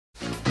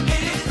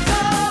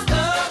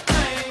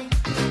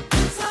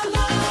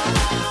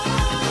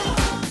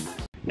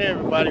Hey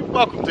everybody,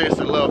 welcome to It's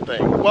the Love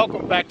Thing.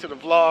 Welcome back to the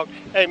vlog.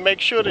 Hey, make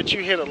sure that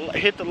you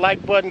hit the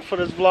like button for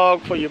this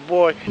vlog for your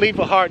boy. Leave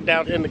a heart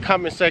down in the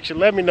comment section.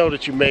 Let me know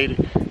that you made it,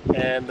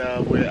 and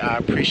I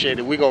appreciate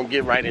it. We're gonna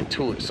get right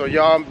into it. So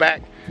y'all, I'm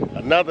back.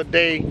 Another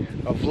day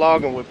of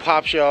vlogging with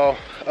Pops, y'all.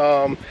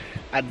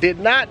 I did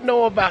not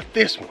know about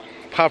this one.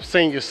 Pop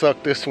Senior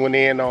sucked this one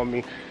in on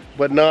me,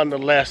 but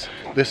nonetheless,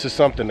 this is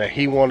something that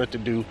he wanted to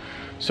do.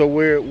 So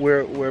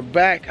we're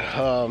back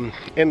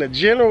in the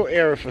general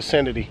area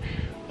vicinity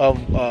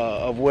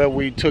of where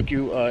we took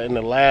you in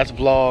the last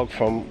vlog,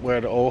 from where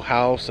the old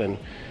house and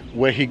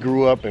where he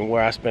grew up and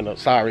where I spent.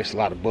 Sorry, it's a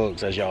lot of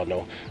bugs, as y'all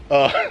know.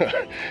 But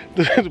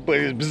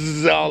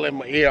it's all in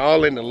my ear,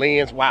 all in the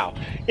lens. Wow.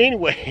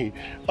 Anyway,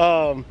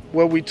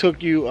 where we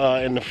took you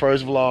in the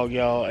first vlog,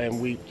 y'all,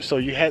 and so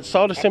you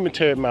saw the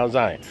cemetery at Mount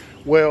Zion.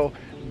 Well,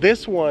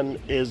 this one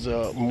is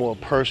more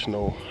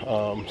personal.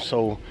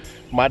 So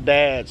my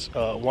dad's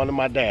one of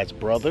my dad's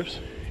brothers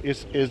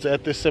is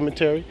at this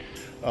cemetery.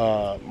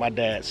 My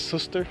dad's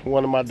sister,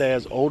 one of my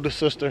dad's older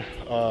sister,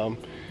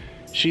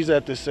 she's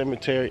at this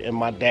cemetery, and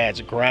my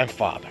dad's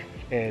grandfather,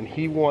 and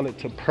he wanted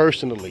to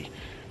personally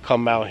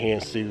come out here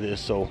and see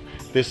this. So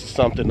this is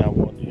something I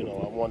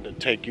wanted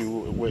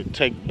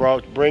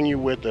to bring you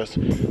with us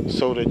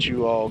so that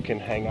you all can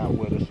hang out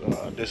with us.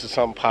 This is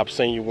something Pop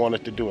Senior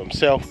wanted to do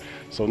himself,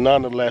 so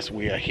nonetheless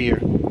we are here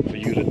for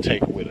you to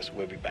take with us.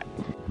 We'll be back.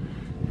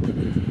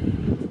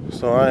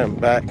 So I am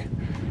back.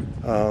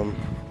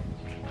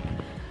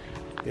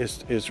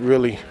 It's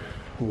really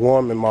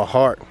warm in my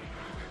heart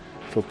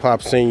for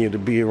Pop Senior to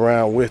be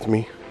around with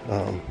me.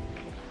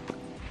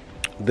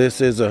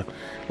 This is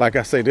like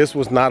I say, this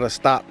was not a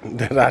stop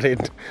that I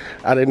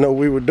didn't know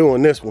we were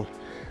doing this one,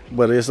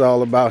 but it's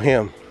all about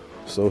him.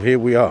 So here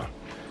we are.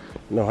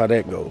 You know how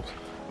that goes.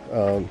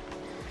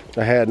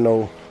 I had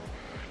no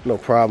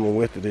problem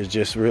with it. It's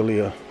just really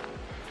a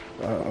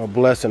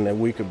blessing that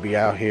we could be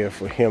out here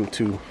for him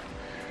to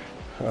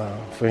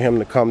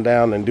come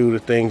down and do the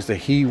things that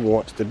he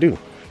wants to do.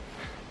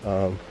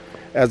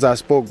 As I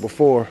spoke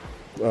before,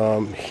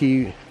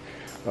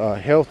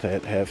 health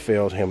had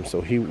failed him, so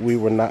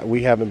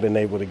we haven't been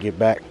able to get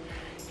back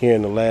here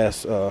in the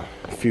last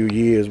few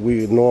years.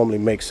 We normally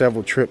make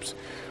several trips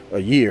a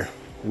year.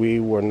 We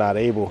were not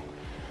able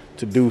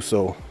to do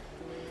so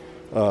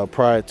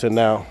prior to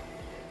now,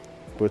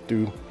 but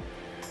through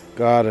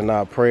God and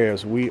our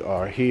prayers, we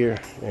are here,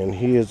 and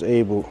he is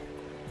able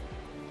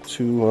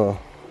to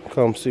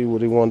come see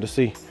what he wanted to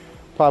see.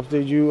 Pops,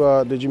 did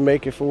you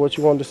make it for what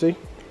you wanted to see?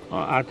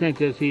 I think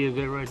that's it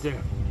right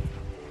there.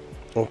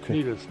 Okay.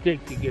 Need a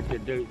stick to get the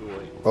dirt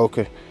away.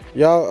 Okay.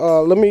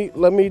 Y'all,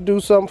 let me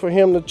do something for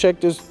him to check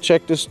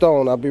this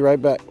stone. I'll be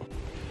right back.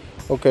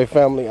 Okay,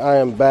 family, I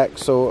am back.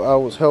 So I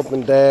was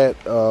helping Dad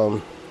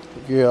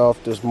get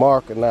off this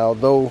marker. Now,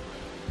 although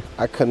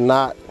I could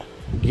not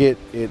get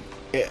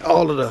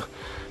all of the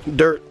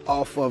dirt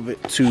off of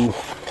it to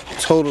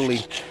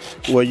totally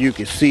where you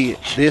can see it,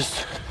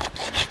 this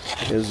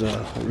is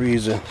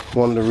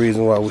one of the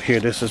reasons why we're here.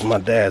 This is my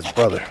dad's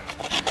brother.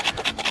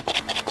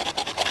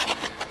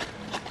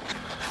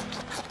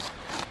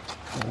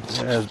 My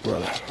dad's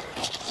brother.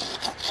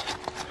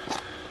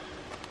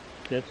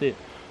 That's it.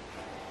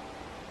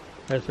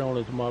 That's the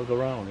only mark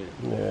around it.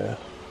 Yeah.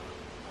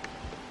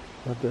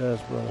 My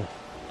dad's brother.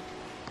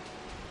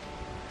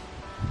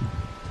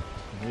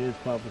 Here's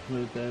Papa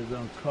Smith as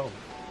uncovered.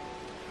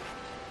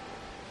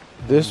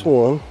 This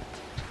one,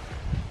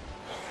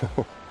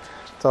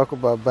 talk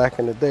about back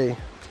in the day.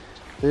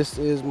 This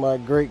is my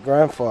great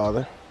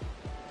grandfather.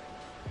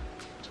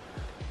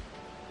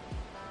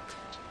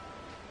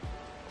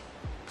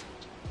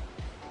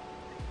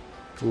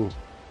 He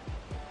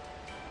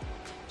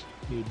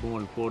was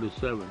born in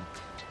 47.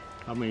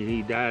 I mean,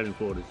 he died in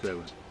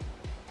 47.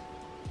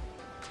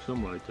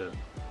 Something like that.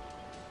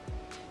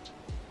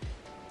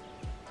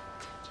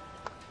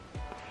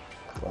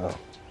 Wow.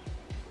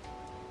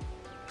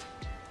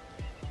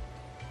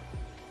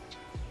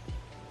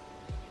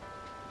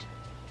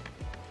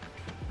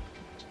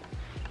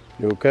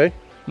 You okay?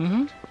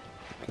 Mm-hmm.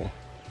 Okay.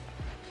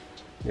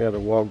 You gotta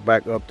walk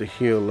back up the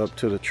hill up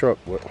to the truck,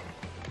 but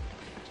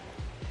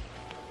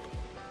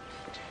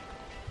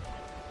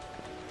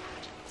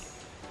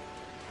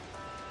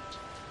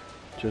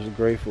just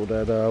grateful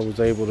that I was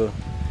able to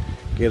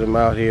get him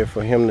out here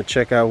for him to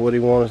check out what he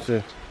wanted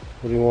to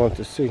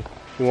see.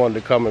 He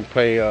wanted to come and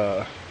pay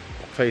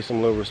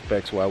some little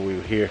respects while we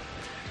were here.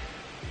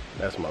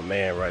 That's my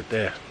man right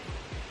there.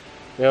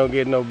 They don't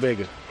get no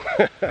bigger.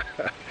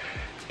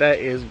 That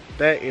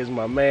is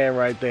my man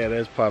right there.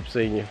 That's Pop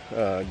Senior,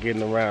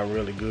 getting around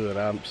really good.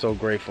 I'm so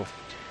grateful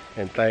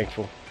and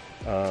thankful.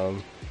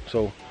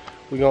 So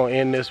we're gonna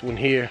end this one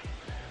here.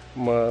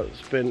 I'm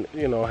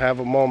gonna have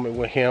a moment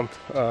with him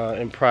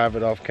in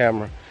private off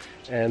camera.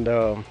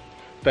 And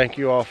thank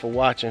you all for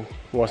watching.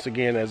 Once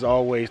again, as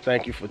always,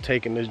 thank you for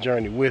taking this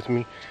journey with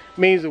me. It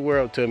means the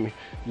world to me.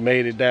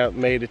 Made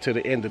it to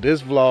the end of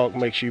this vlog.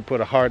 Make sure you put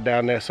a heart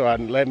down there so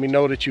let me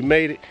know that you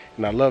made it.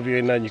 And I love you,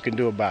 ain't nothing you can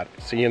do about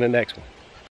it. See you in the next one.